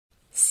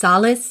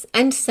Solace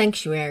and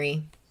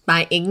Sanctuary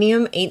by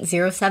Ignium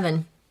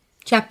 807.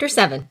 Chapter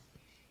 7.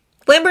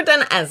 Lambert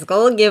and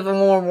Eskel give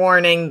more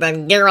warning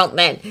than Geralt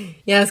did.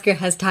 Jaskier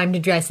has time to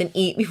dress and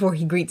eat before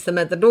he greets them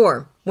at the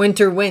door.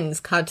 Winter winds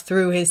cut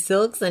through his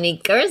silks and he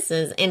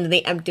curses into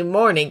the empty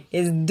morning,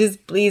 his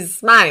displeased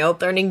smile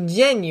turning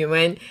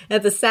genuine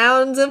at the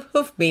sounds of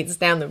hoofbeats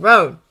down the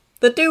road.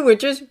 The two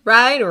witches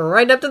ride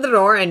right up to the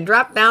door and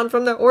drop down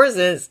from their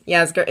horses.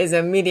 Jaskier is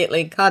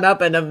immediately caught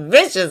up in a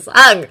vicious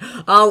hug,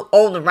 all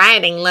old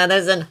riding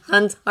leathers and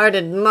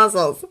Hunt's-hearted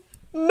muscles.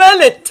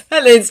 "Mallet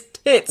tell his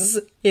tits,"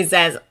 he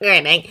says,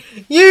 grinning.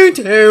 "You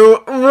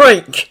two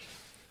reek."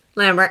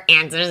 Lambert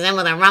answers him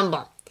with a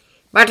rumble.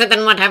 "Better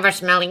than whatever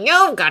smell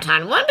you've got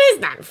on. What is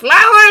that,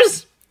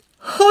 flowers?"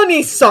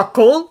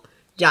 "Honeysuckle,"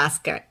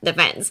 Jaskier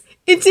defends.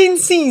 "It's in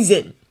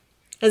season."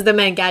 As the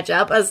men catch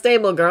up, a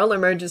stable girl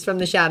emerges from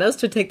the shadows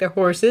to take their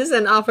horses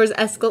and offers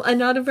Eskel a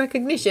nod of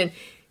recognition.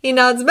 He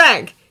nods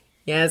back.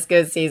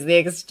 Jaskier sees the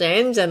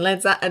exchange and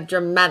lets out a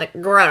dramatic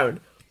groan.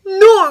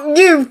 "Not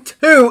you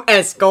too,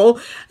 Eskel!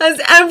 Has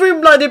every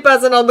bloody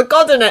person on the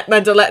continent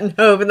been to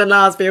Lettenhove in the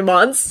last few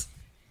months?"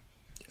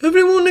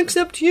 "Everyone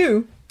except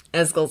you,"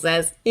 Eskel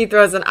says. He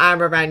throws an arm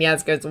around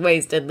Jaskier's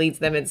waist and leads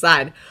them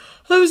inside.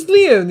 "How's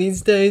Leo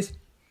these days?"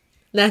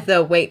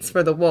 Letho waits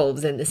for the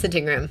wolves in the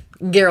sitting room.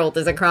 Geralt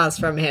is across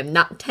from him,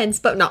 not tense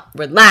but not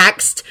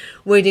relaxed,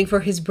 waiting for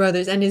his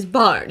brothers and his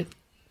bard.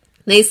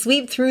 They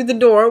sweep through the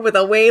door with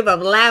a wave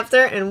of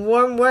laughter and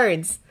warm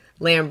words.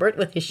 Lambert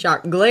with his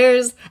sharp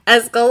glares,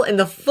 Eskel in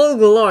the full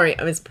glory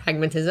of his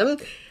pragmatism,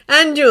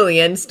 and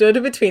Julian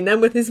stood between them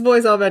with his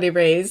voice already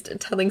raised,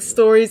 telling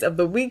stories of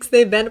the weeks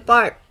they've been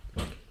apart.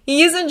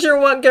 He isn't sure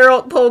what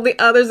Geralt told the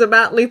others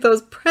about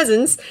Letho's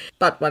presence,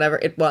 but whatever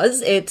it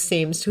was, it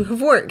seems to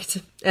have worked.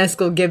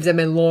 Eskel gives him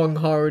a long,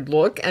 hard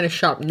look and a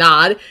sharp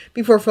nod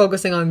before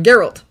focusing on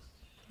Geralt.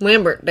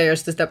 Lambert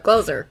dares to step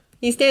closer.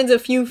 He stands a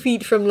few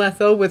feet from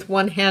Letho with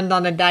one hand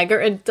on a dagger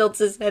and tilts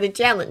his head in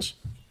challenge.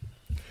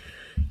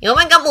 "You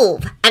make a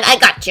move, and I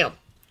got you,"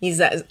 he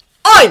says.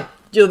 "Oi!"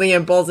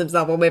 Julian pulls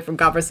himself away from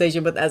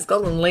conversation with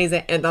Eskel and lays a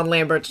hand on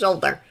Lambert's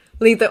shoulder.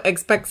 Letho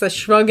expects a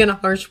shrug and a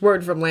harsh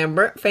word from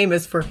Lambert,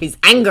 famous for his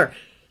anger.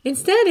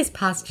 Instead, his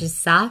posture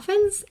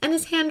softens, and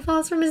his hand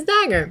falls from his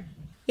dagger.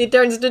 He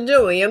turns to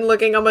Julian,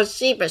 looking almost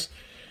sheepish.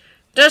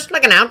 "Just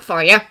looking out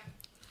for you."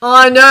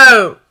 "I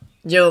know,"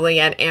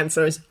 Julian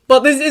answers,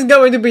 "but this is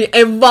going to be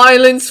a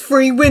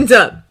violence-free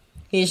winter."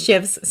 He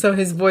shifts so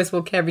his voice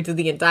will carry to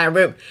the entire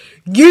room.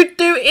 "You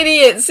two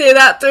idiots hear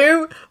that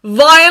too?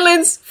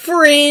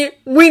 Violence-free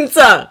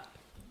winter!"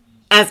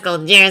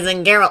 Eskel jeers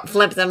and Geralt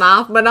flips him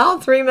off, But all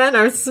three men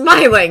are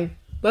smiling.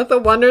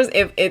 Letho wonders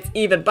if it's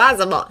even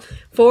possible.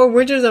 4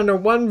 witches under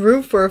one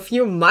roof for a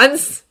few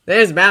months?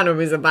 There's bound to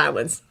be some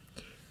violence.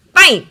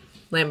 "Fine,"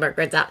 Lambert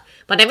grits out.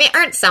 "But if he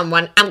hurts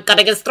someone, I'm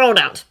cutting his throat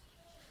out."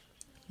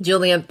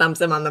 Julian thumps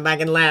him on the back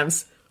and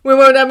laughs. "We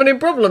won't have any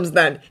problems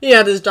then. He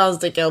had his chance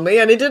to kill me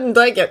and he didn't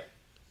take it."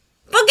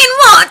 "Fucking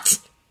what?"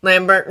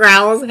 Lambert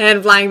growls,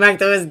 hand flying back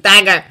to his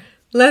dagger.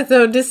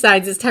 Letho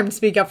decides it's time to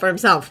speak up for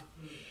himself.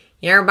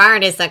 "Your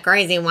bard is the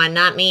crazy one,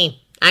 not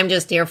me. I'm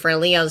just here for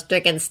Leo's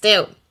chicken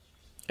stew."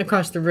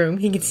 Across the room,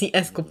 he can see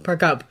Eskel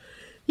perk up.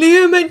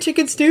 "Leo meant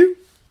chicken stew?"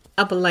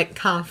 Up a light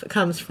cough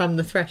comes from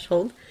the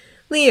threshold.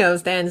 Leo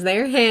stands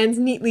there, hands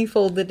neatly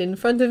folded in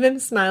front of him,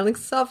 smiling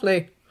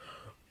softly.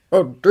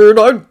 "Indeed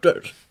I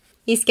did."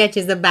 He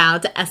sketches a bow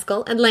to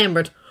Eskel and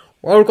Lambert.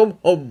 "Welcome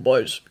home,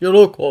 boys. You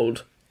look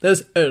cold.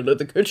 There's ale in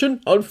the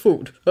kitchen and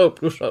food. Help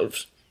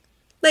yourselves."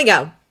 They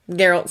go.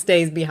 Geralt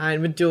stays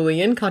behind with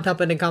Julian, caught up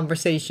in a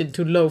conversation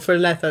too low for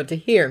Letho to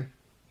hear.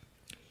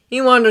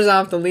 He wanders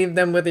off to leave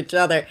them with each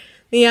other.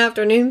 The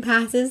afternoon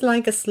passes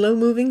like a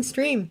slow-moving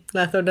stream.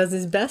 Letho does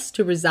his best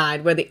to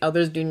reside where the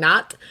others do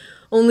not,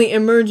 only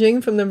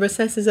emerging from the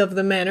recesses of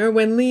the manor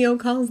when Leo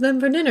calls them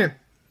for dinner.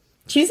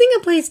 Choosing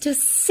a place to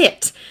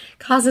sit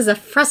causes a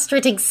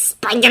frustrating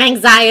spike in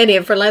anxiety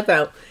for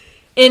Letho.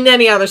 In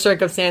any other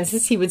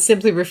circumstances, he would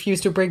simply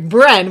refuse to break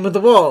bread with the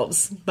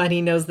wolves. But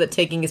he knows that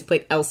taking his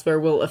plate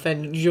elsewhere will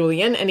offend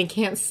Julian, and he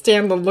can't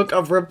stand the look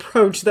of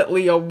reproach that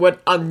Leo would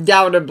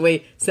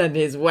undoubtedly send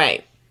his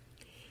way.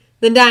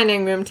 The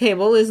dining room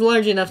table is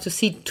large enough to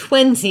seat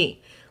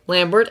 20.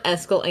 Lambert,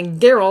 Eskel, and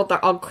Geralt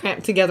are all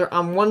cramped together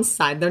on one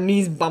side, their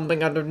knees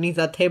bumping underneath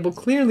a table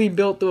clearly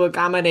built to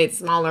accommodate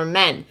smaller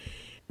men.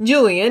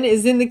 Julian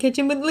is in the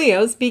kitchen with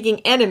Leo,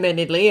 speaking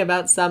animatedly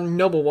about some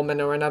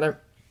noblewoman or another.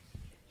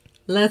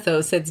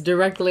 Letho sits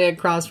directly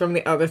across from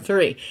the other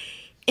 3.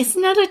 It's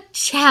not a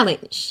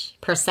challenge,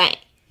 per se.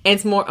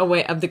 It's more a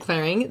way of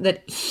declaring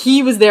that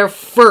he was there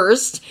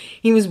first,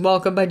 he was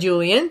welcomed by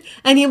Julian,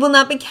 and he will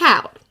not be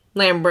cowed.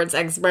 Lambert's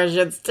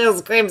expression still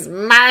screams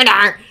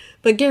murder,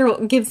 but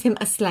Geralt gives him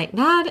a slight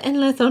nod, and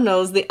Letho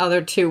knows the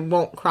other 2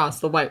 won't cross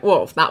the White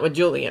Wolf, not with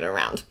Julian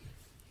around.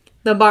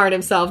 The bard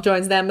himself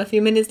joins them a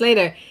few minutes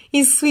later.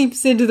 He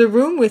sweeps into the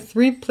room with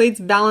 3 plates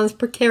balanced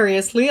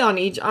precariously on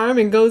each arm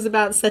and goes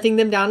about setting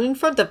them down in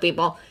front of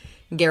people.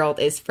 Geralt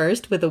is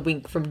first with a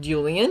wink from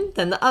Julian,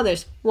 then the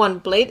others. 1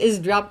 plate is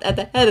dropped at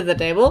the head of the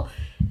table,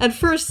 At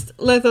first,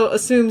 Letho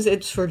assumes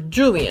it's for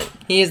Julian.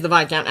 He is the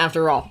viscount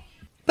after all.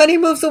 But he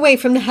moves away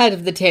from the head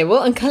of the table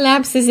and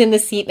collapses in the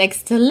seat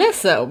next to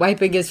Letho,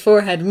 wiping his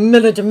forehead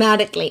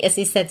melodramatically as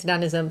he sets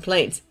down his own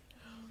plate.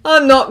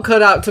 "I'm not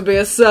cut out to be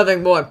a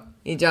serving boy,"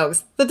 he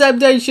jokes. "The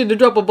temptation to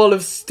drop a bowl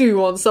of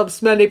stew on some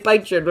smelly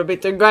patron would be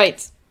too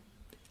great."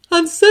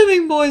 "And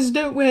serving boys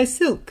don't wear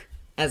silk,"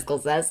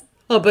 Eskel says.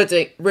 "Oh,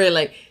 pity,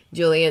 really,"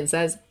 Julian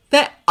says.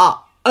 "They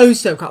are oh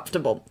so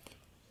comfortable."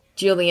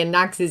 Julian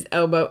knocks his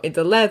elbow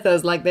into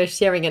Letho's like they're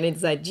sharing an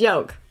inside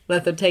joke.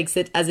 Letho takes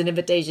it as an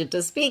invitation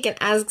to speak and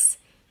asks,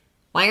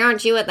 "Why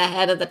aren't you at the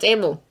head of the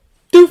table?"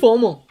 "Too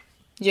formal."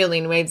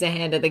 Julian waves a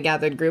hand at the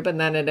gathered group and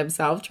then at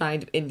himself,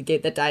 trying to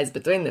indicate the ties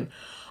between them.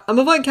 "I'm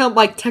a viscount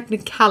by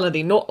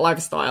technicality, not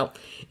lifestyle.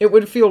 It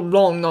would feel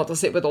wrong not to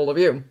sit with all of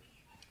you."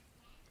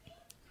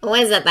 "Who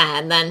is at the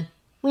head, then?"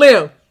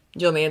 "Leo,"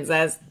 Julian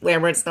says.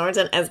 Lambert snorts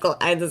and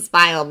Eskel hides a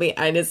smile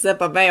behind his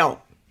sip of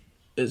ale.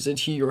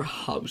 "Isn't he your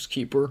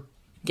housekeeper?"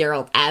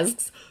 Geralt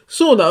asks.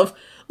 "Sort of,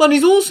 but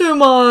he's also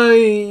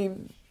my—"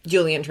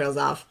 Julian trails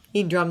off.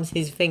 He drums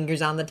his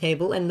fingers on the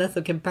table, and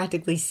Letho can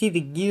practically see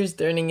the gears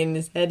turning in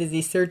his head as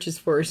he searches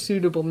for a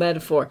suitable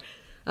metaphor.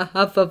 A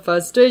huff of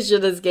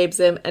frustration escapes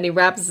him, and he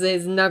raps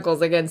his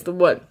knuckles against the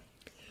wood.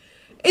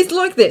 "It's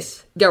like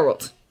this,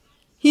 Geralt.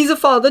 He's a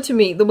father to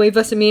me the way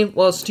Vesemir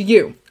was to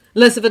you.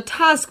 Less of a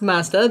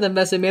taskmaster than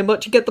Vesemir,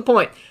 but you get the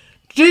point.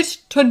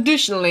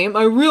 Traditionally,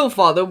 my real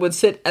father would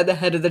sit at the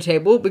head of the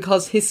table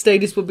because his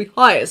status would be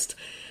highest.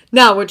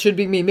 Now it should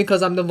be me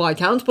because I'm the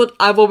viscount, but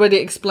I've already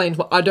explained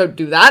why I don't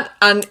do that,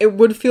 and it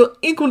would feel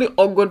equally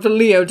awkward for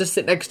Leo to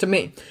sit next to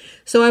me.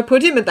 So I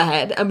put him at the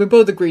head, and we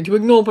both agreed to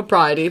ignore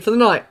propriety for the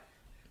night."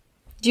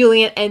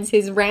 Julian ends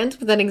his rant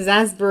with an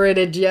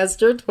exasperated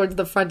gesture towards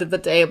the front of the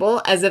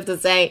table, as if to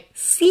say,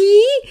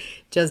 "See?"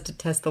 Just to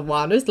test the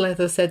waters,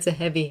 Letho sets a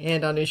heavy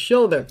hand on his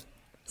shoulder.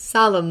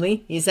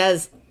 Solemnly, he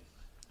says,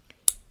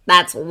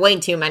 "That's way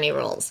too many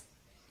rules."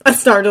 A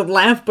startled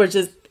laugh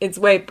pushes its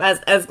way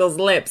past Eskel's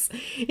lips.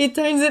 He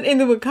turns it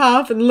into a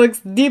cough and looks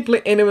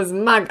deeply into his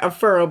mug, a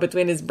furrow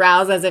between his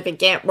brows as if he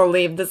can't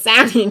believe the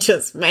sound he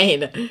just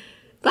made.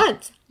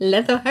 But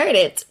Letho heard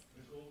it.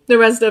 The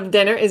rest of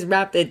dinner is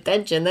wrapped in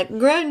tension that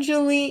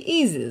gradually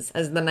eases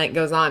as the night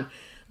goes on.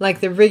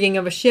 Like the rigging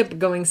of a ship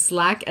going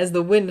slack as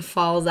the wind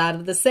falls out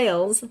of the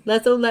sails,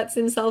 Letho lets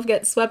himself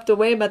get swept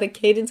away by the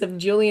cadence of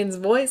Julian's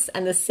voice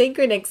and the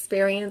sacred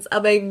experience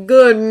of a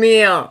good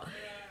meal.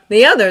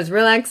 The others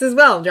relax as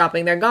well,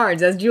 dropping their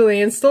guards as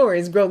Julian's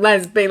stories grow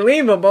less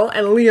believable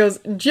and Leo's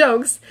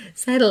jokes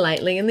settle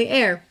lightly in the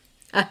air.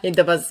 A hint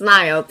of a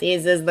smile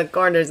teases the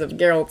corners of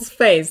Geralt's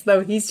face,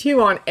 though he's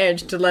too on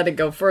edge to let it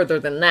go further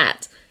than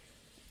that.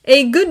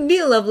 A good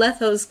deal of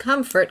Letho's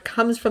comfort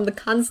comes from the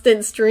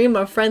constant stream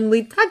of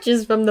friendly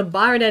touches from the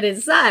bard at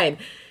his side.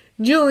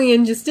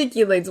 Julian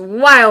gesticulates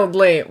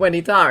wildly when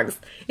he talks.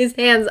 His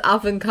hands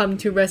often come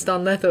to rest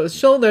on Letho's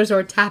shoulders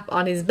or tap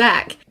on his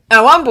back.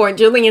 At one point,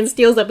 Julian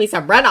steals a piece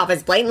of bread off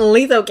his plate and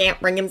Letho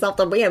can't bring himself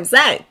to be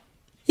upset.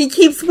 He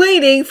keeps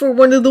waiting for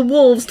one of the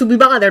wolves to be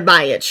bothered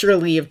by it.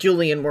 Surely if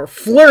Julian were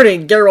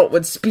flirting, Geralt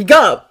would speak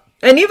up.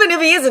 And even if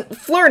he isn't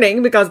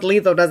flirting, because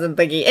Letho doesn't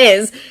think he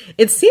is,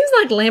 it seems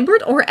like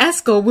Lambert or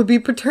Eskel would be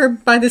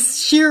perturbed by the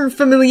sheer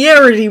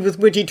familiarity with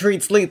which he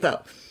treats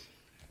Letho.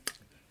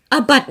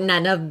 But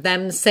none of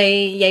them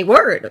say a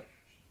word.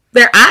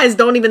 Their eyes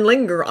don't even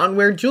linger on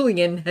where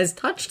Julian has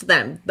touched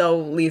them, though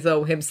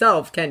Letho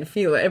himself can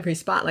feel every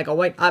spot like a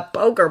white-hot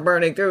poker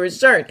burning through his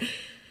shirt.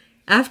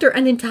 After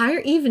an entire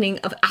evening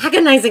of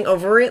agonizing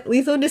over it,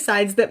 Letho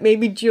decides that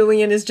maybe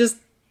Julian is just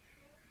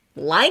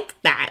like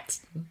that.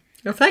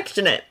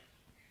 Affectionate.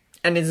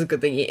 And it's a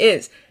good thing he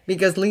is,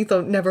 because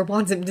Letho never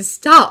wants him to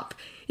stop.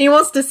 He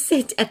wants to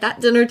sit at that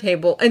dinner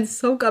table and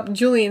soak up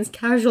Julian's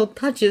casual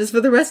touches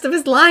for the rest of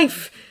his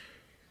life.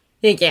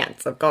 He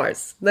can't, of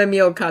course. The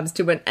meal comes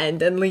to an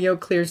end and Leo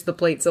clears the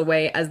plates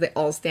away as they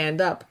all stand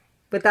up.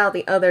 Without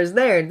the others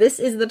there, this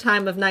is the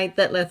time of night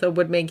that Letho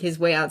would make his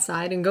way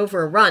outside and go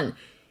for a run.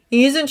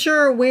 He isn't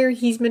sure where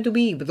he's meant to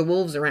be with the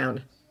wolves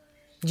around.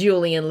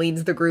 Julian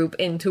leads the group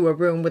into a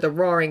room with a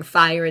roaring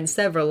fire and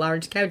several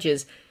large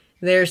couches.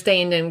 They're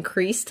stained and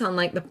creased,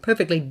 unlike the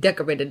perfectly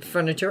decorated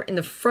furniture in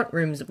the front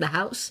rooms of the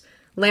house.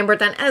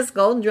 Lambert and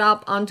Eskel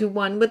drop onto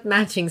one with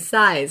matching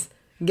size.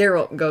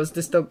 Geralt goes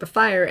to stoke the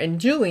fire, and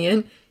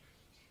Julian,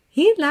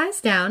 he lies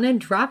down and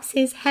drops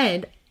his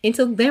head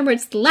into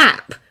Lambert's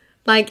lap,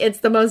 like it's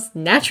the most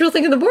natural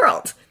thing in the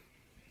world.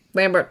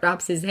 Lambert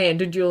drops his hand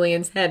to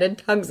Julian's head and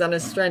tugs on a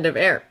strand of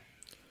hair.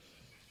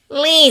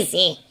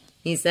 "Lazy,"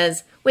 he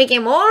says. "We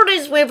came all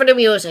this way for the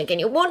music, and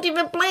you won't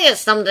even play us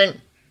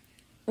something."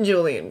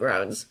 Julian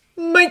groans.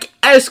 "Make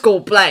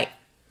Eskel play."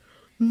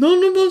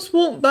 "None of us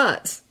want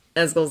that,"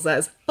 Eskel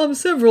says. "I'm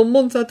several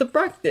months out of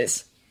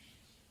practice."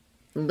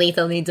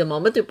 Letho needs a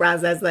moment to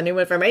process the new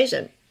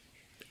information.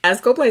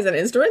 Eskel plays an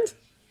instrument?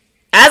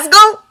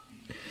 Eskel?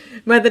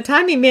 By the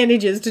time he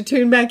manages to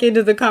tune back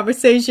into the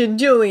conversation,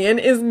 Julian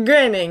is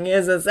grinning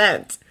his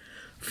assent.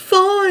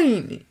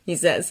 "Fine," he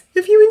says,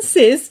 "if you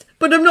insist,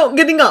 but I'm not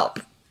getting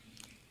up."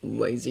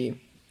 "Lazy,"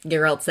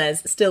 Geralt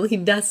says. Still, he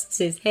dusts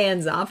his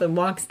hands off and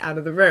walks out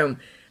of the room.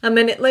 A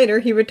minute later,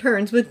 he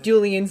returns with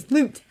Julian's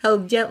lute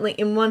held gently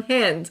in one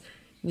hand.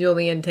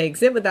 Julian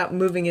takes it without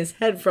moving his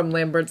head from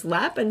Lambert's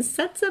lap and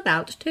sets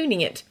about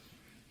tuning it.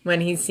 When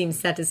he seems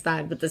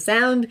satisfied with the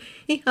sound,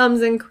 he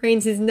hums and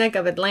cranes his neck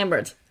up at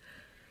Lambert.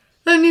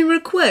 "Any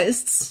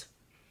requests?"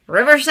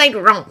 Riverside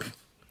romp,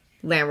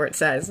 Lambert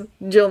says.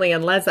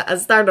 Julian lets out a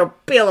startled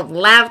peal of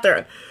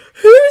laughter.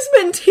 "Who's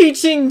been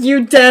teaching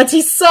you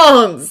dirty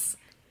songs?"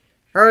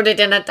 Heard it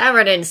in a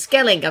tavern in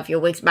Skellig a few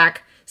weeks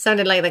back.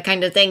 Sounded like the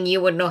kind of thing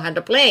you would know how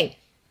to play.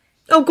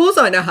 Of course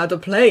I know how to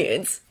play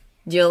it.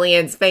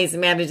 Julian's face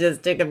manages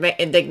to convey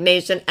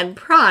indignation and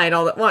pride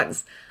all at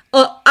once.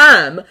 I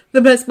am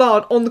the best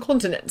bard on the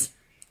continent.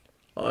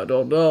 I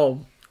don't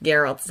know,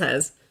 Geralt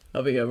says.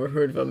 Have you ever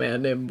heard of a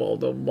man named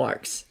Baldo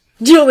Marx?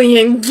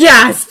 Julian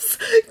gasps.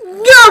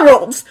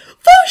 Geralt!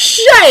 For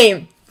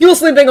shame! You're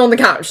sleeping on the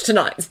couch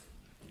tonight.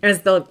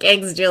 Eskel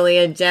kicks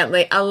Julian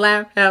gently, a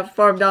laugh half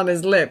formed on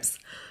his lips.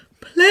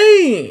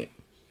 Play!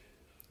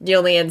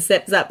 Julian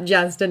sips up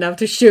just enough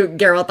to shoot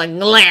Geralt a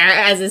glare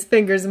as his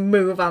fingers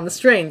move on the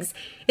strings.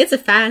 It's a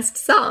fast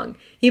song.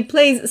 He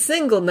plays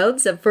single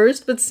notes at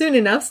first, but soon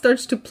enough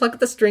starts to pluck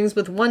the strings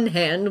with one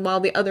hand while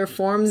the other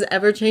forms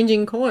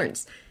ever-changing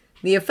chords.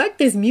 The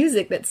effect is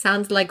music that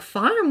sounds like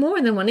far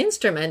more than one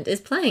instrument is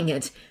playing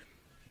it.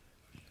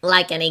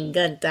 Like any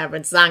good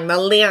tavern song, the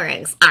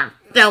lyrics are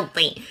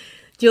filthy.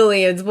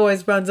 Julian's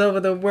voice runs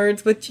over the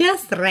words with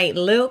just the right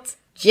lilt.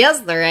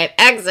 Just the right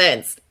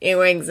accents. He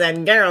winks at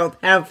Geralt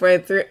halfway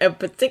through a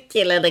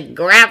particularly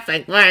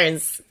graphic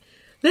verse.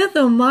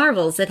 Letho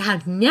marvels at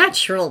how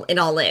natural it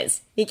all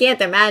is. He can't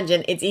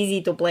imagine it's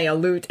easy to play a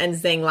lute and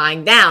sing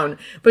lying down,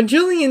 but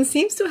Julian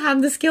seems to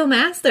have the skill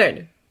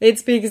mastered. It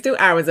speaks to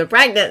hours of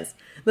practice.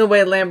 The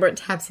way Lambert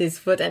taps his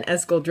foot and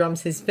Eskel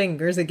drums his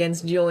fingers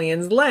against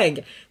Julian's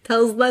leg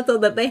tells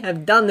Letho that they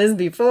have done this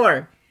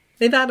before.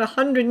 They've had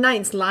 100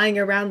 nights lying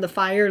around the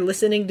fire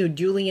listening to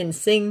Julian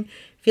sing,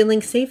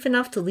 feeling safe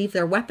enough to leave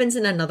their weapons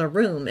in another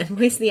room and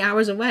waste the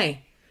hours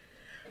away.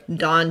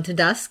 Dawn to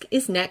Dusk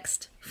is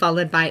next,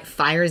 followed by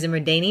Fires in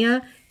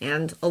Redania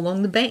and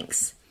Along the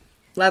Banks.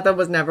 Letho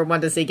was never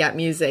one to seek out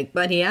music,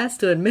 but he has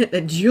to admit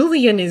that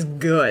Julian is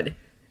good.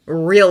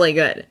 Really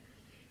good.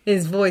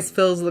 His voice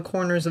fills the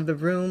corners of the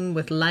room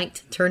with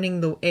light,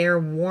 turning the air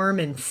warm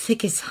and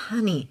thick as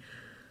honey.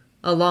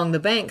 Along the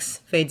Banks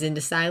fades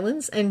into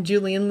silence, and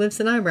Julian lifts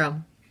an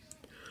eyebrow.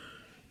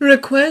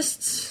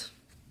 Requests?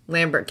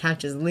 Lambert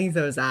catches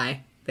Letho's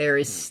eye. There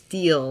is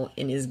steel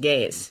in his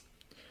gaze.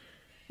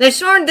 The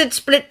sword that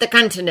split the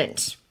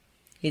continent,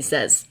 he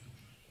says.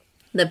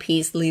 The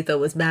piece Letho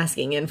was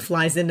basking in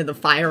flies into the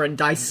fire and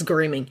dies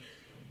screaming.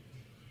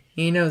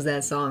 He knows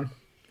that song.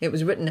 It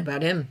was written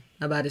about him,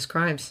 about his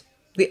crimes.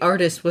 The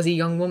artist was a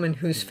young woman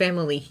whose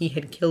family he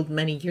had killed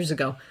many years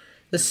ago.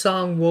 The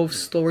song wove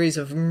stories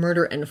of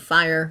murder and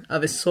fire,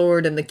 of his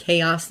sword and the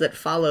chaos that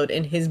followed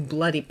in his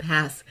bloody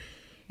path.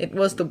 It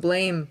was to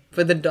blame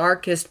for the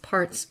darkest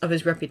parts of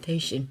his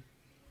reputation.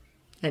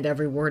 And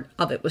every word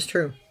of it was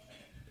true.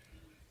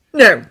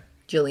 No,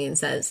 Julian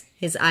says.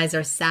 His eyes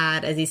are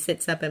sad as he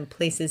sits up and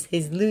places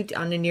his lute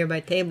on a nearby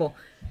table.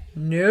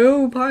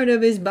 No part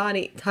of his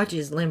body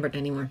touches Lambert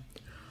anymore.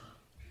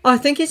 I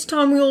think it's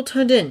time we all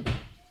turned in.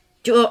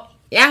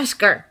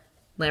 Jaskier,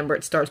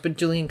 Lambert starts, but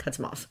Julian cuts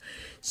him off.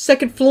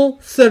 Second floor,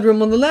 third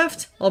room on the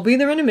left. I'll be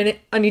there in a minute.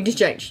 I need to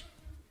change.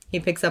 He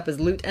picks up his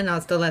lute and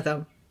nods to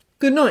Letho.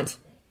 Good night.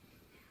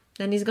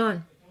 Then he's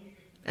gone.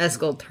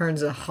 Eskel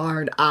turns the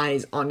hard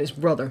eyes on his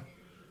brother.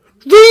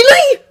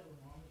 Really?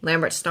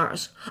 Lambert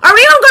snarls. Are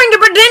we all going to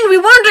pretend we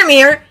want him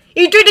here?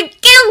 You tried to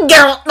kill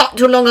Geralt not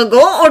too long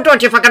ago, or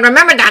don't you fucking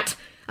remember that?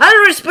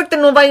 I'll respect the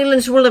no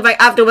violence rule if I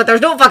have to, but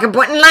there's no fucking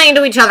point in lying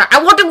to each other.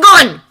 I want him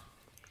gone!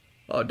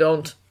 I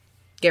don't,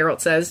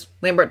 Geralt says.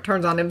 Lambert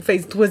turns on him,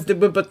 face twisted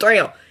with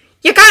betrayal.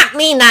 You can't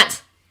mean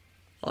that!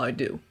 I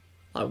do.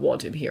 I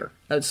want him here,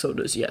 and so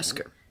does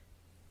Jaskier.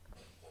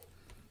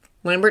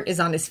 Lambert is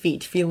on his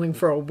feet, feeling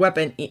for a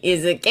weapon he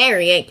isn't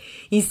carrying.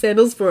 He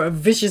settles for a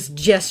vicious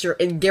gesture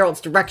in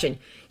Geralt's direction.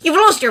 You've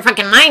lost your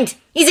fucking mind!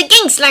 He's a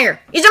kingslayer!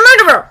 He's a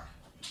murderer!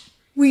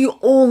 We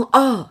all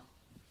are,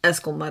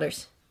 Eskel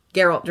mutters.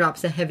 Geralt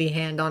drops a heavy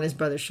hand on his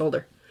brother's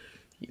shoulder.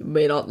 You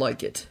may not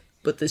like it,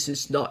 but this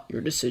is not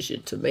your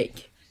decision to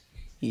make.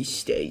 He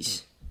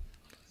stays.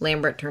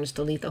 Lambert turns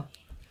to Letho.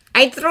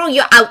 I'd throw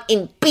you out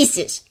in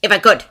pieces if I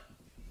could.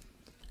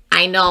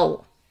 I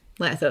know,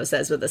 Letho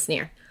says with a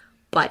sneer.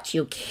 But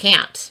you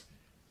can't.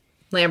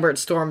 Lambert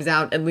storms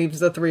out and leaves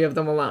the three of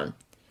them alone.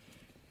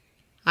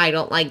 I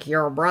don't like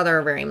your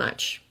brother very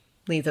much,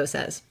 Letho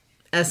says.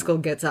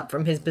 Eskel gets up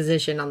from his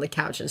position on the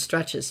couch and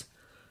stretches.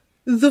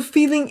 The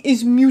feeling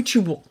is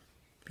mutual,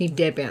 he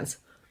deadpans.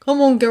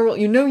 Come on, Geralt,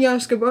 you know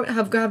Jaskier won't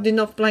have grabbed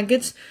enough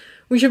blankets.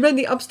 We should raid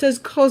the upstairs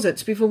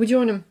closets before we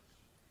join him.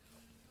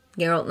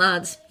 Geralt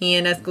nods. He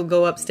and Eskel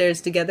go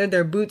upstairs together,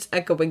 their boots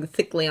echoing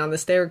thickly on the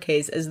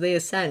staircase as they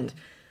ascend.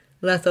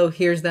 Letho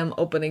hears them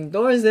opening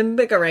doors and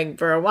bickering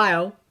for a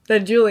while.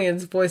 Then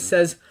Julian's voice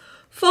says,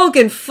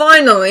 Fucking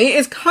finally,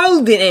 it's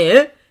cold in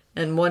here!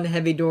 And one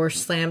heavy door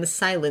slams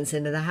silence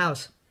into the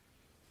house.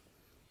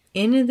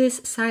 In this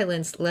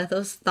silence,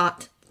 Letho's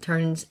thought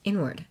turns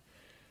inward.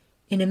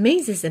 It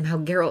amazes him how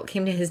Geralt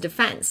came to his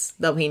defense,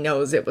 though he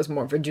knows it was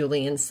more for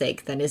Julian's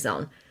sake than his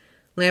own.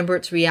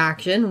 Lambert's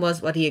reaction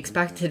was what he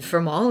expected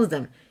from all of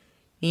them.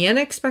 The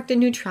unexpected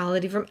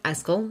neutrality from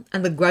Eskel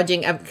and the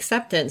grudging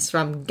acceptance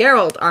from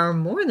Geralt are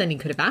more than he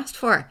could have asked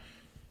for.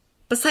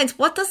 Besides,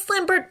 what does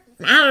Lambert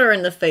matter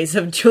in the face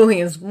of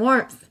Julian's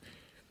warmth?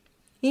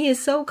 He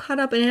is so caught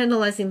up in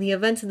analyzing the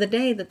events of the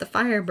day that the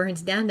fire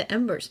burns down to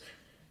embers.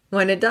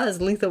 When it does,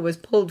 Letho is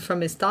pulled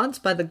from his thoughts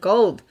by the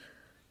gold.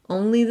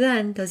 Only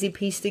then does he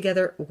piece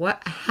together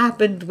what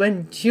happened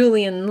when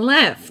Julian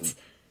left.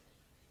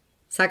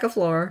 Second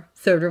floor,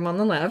 third room on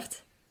the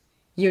left.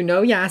 You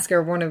know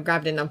Jaskier won't have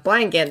grabbed enough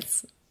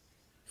blankets.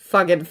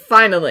 Fucking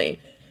finally.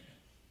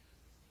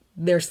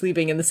 They're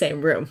sleeping in the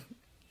same room.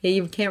 He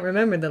can't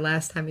remember the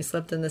last time he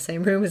slept in the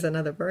same room as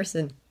another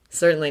person.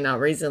 Certainly not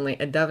recently,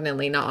 and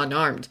definitely not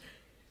unarmed.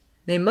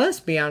 They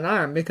must be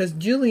unarmed, because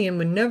Julian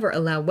would never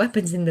allow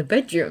weapons in the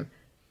bedroom.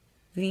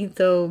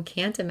 Letho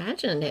can't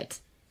imagine it.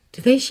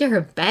 Do they share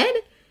a bed?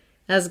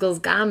 Eskel's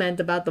comment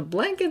about the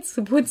blankets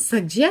would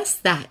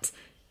suggest that.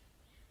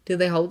 Do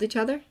they hold each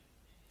other?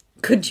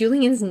 Could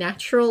Julian's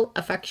natural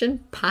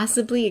affection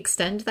possibly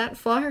extend that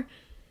far?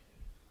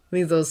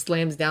 Letho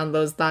slams down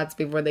those thoughts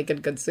before they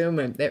could consume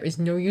him. There is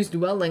no use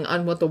dwelling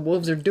on what the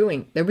wolves are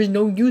doing. There is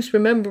no use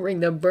remembering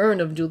the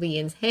burn of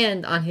Julian's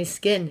hand on his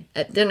skin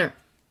at dinner.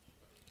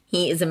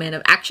 He is a man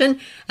of action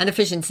and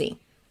efficiency.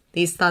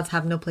 These thoughts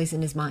have no place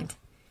in his mind.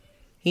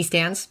 He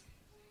stands.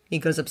 He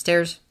goes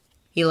upstairs.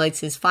 He lights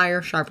his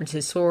fire, sharpens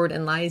his sword,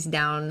 and lies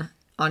down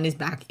on his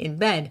back in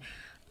bed,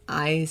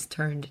 eyes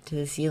turned to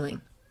the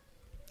ceiling.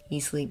 He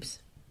sleeps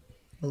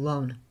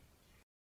alone.